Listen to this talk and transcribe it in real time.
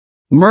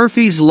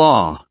Murphy's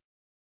Law.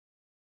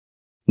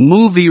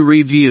 Movie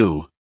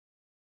review.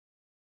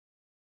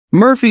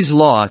 Murphy's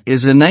Law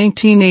is a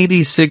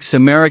 1986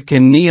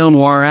 American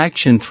neo-noir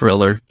action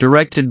thriller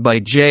directed by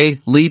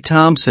J. Lee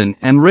Thompson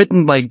and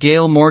written by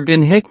Gail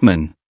Morgan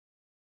Hickman.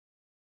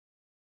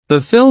 The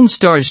film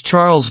stars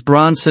Charles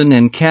Bronson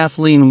and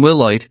Kathleen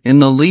Wilhoite in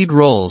the lead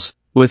roles,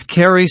 with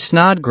Carrie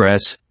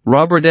Snodgress,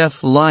 Robert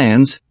F.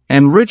 Lyons,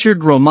 and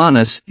Richard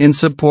Romanus in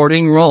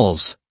supporting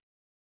roles.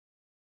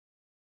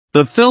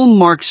 The film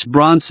marks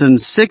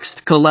Bronson's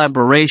sixth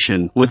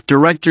collaboration with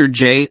director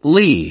J.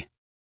 Lee.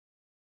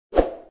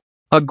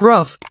 A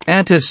gruff,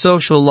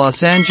 antisocial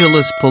Los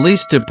Angeles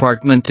Police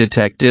Department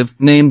detective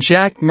named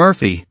Jack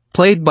Murphy,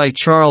 played by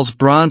Charles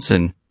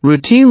Bronson,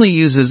 routinely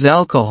uses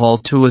alcohol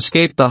to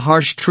escape the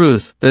harsh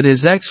truth that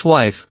his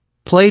ex-wife,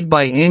 played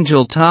by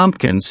Angel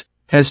Tompkins,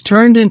 has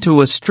turned into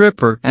a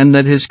stripper and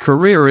that his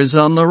career is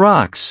on the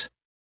rocks.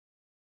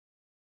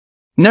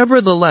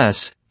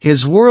 Nevertheless,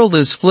 his world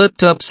is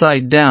flipped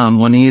upside down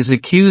when he is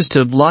accused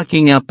of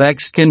locking up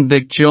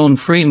ex-convict Joan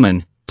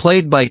Freeman,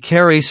 played by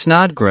Carrie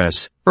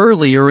Snodgress,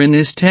 earlier in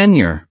his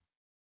tenure.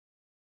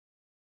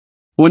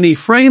 When he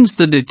frames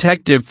the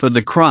detective for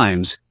the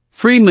crimes,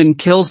 Freeman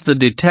kills the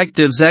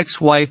detective's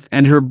ex-wife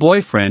and her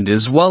boyfriend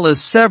as well as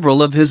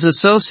several of his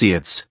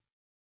associates.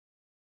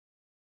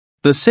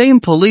 The same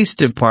police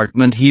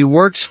department he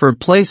works for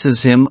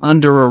places him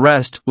under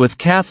arrest with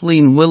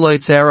Kathleen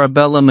Wilhoite's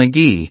Arabella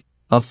McGee,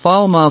 a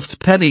foul-mouthed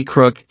petty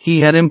crook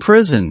he had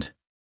imprisoned.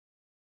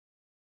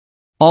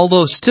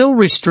 Although still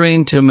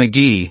restrained to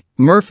McGee,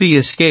 Murphy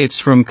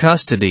escapes from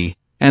custody,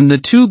 and the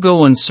two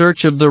go in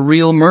search of the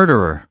real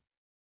murderer.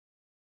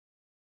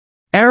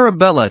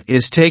 Arabella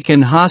is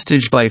taken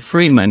hostage by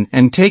Freeman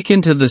and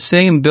taken to the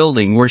same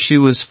building where she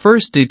was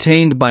first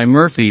detained by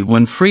Murphy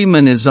when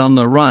Freeman is on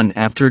the run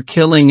after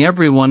killing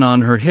everyone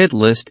on her hit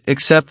list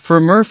except for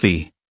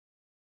Murphy.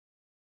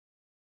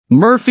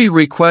 Murphy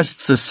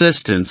requests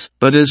assistance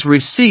but is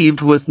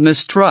received with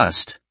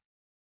mistrust.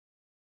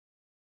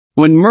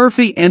 When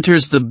Murphy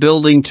enters the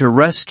building to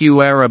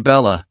rescue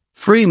Arabella,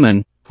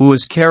 Freeman, who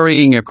is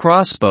carrying a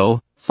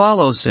crossbow,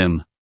 follows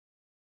him.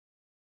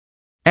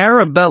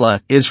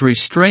 Arabella is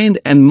restrained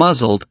and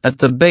muzzled at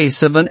the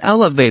base of an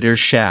elevator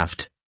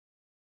shaft.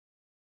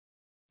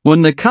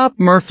 When the cop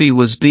Murphy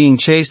was being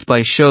chased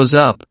by shows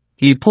up,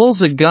 he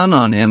pulls a gun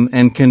on him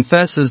and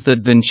confesses that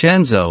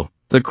Vincenzo,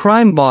 the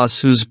crime boss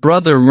whose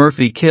brother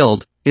Murphy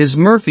killed, is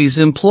Murphy's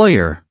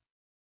employer.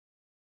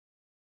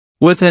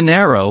 With an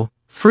arrow,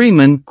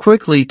 Freeman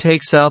quickly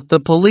takes out the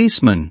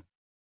policeman.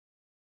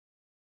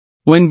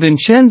 When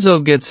Vincenzo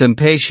gets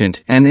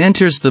impatient and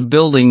enters the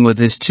building with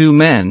his two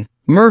men,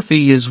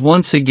 Murphy is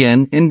once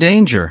again in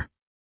danger.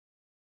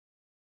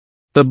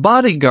 The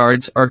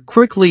bodyguards are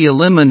quickly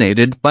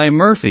eliminated by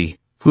Murphy,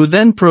 who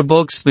then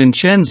provokes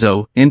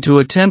Vincenzo into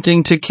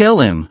attempting to kill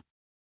him.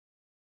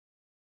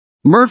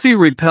 Murphy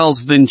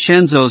repels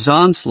Vincenzo's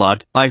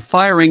onslaught by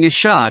firing a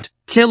shot,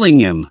 killing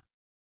him.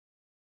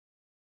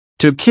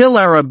 To kill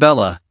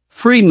Arabella,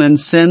 Freeman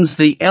sends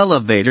the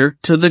elevator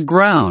to the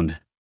ground.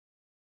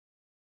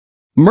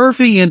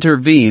 Murphy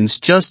intervenes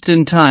just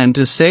in time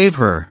to save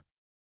her.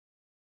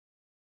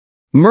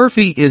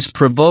 Murphy is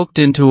provoked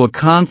into a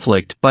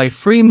conflict by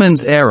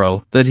Freeman's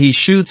arrow that he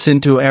shoots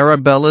into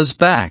Arabella's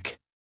back.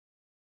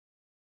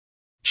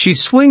 She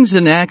swings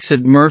an axe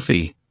at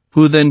Murphy,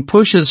 who then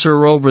pushes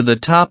her over the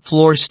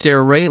top-floor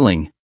stair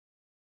railing.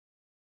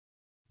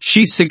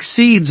 She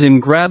succeeds in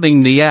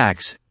grabbing the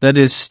axe that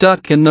is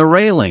stuck in the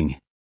railing.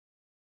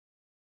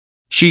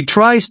 She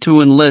tries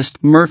to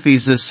enlist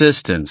Murphy's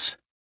assistance.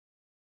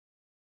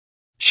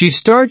 She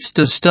starts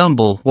to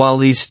stumble while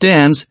he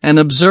stands and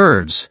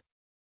observes.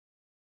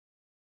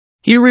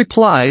 He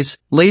replies,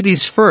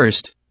 "Ladies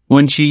first,"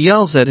 when she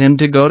yells at him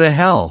to go to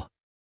hell.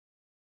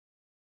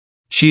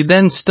 She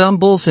then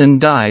stumbles and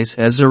dies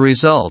as a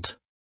result.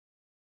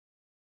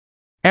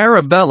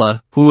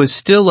 Arabella, who is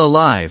still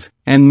alive,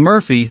 and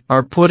Murphy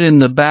are put in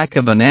the back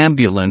of an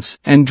ambulance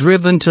and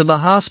driven to the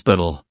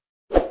hospital.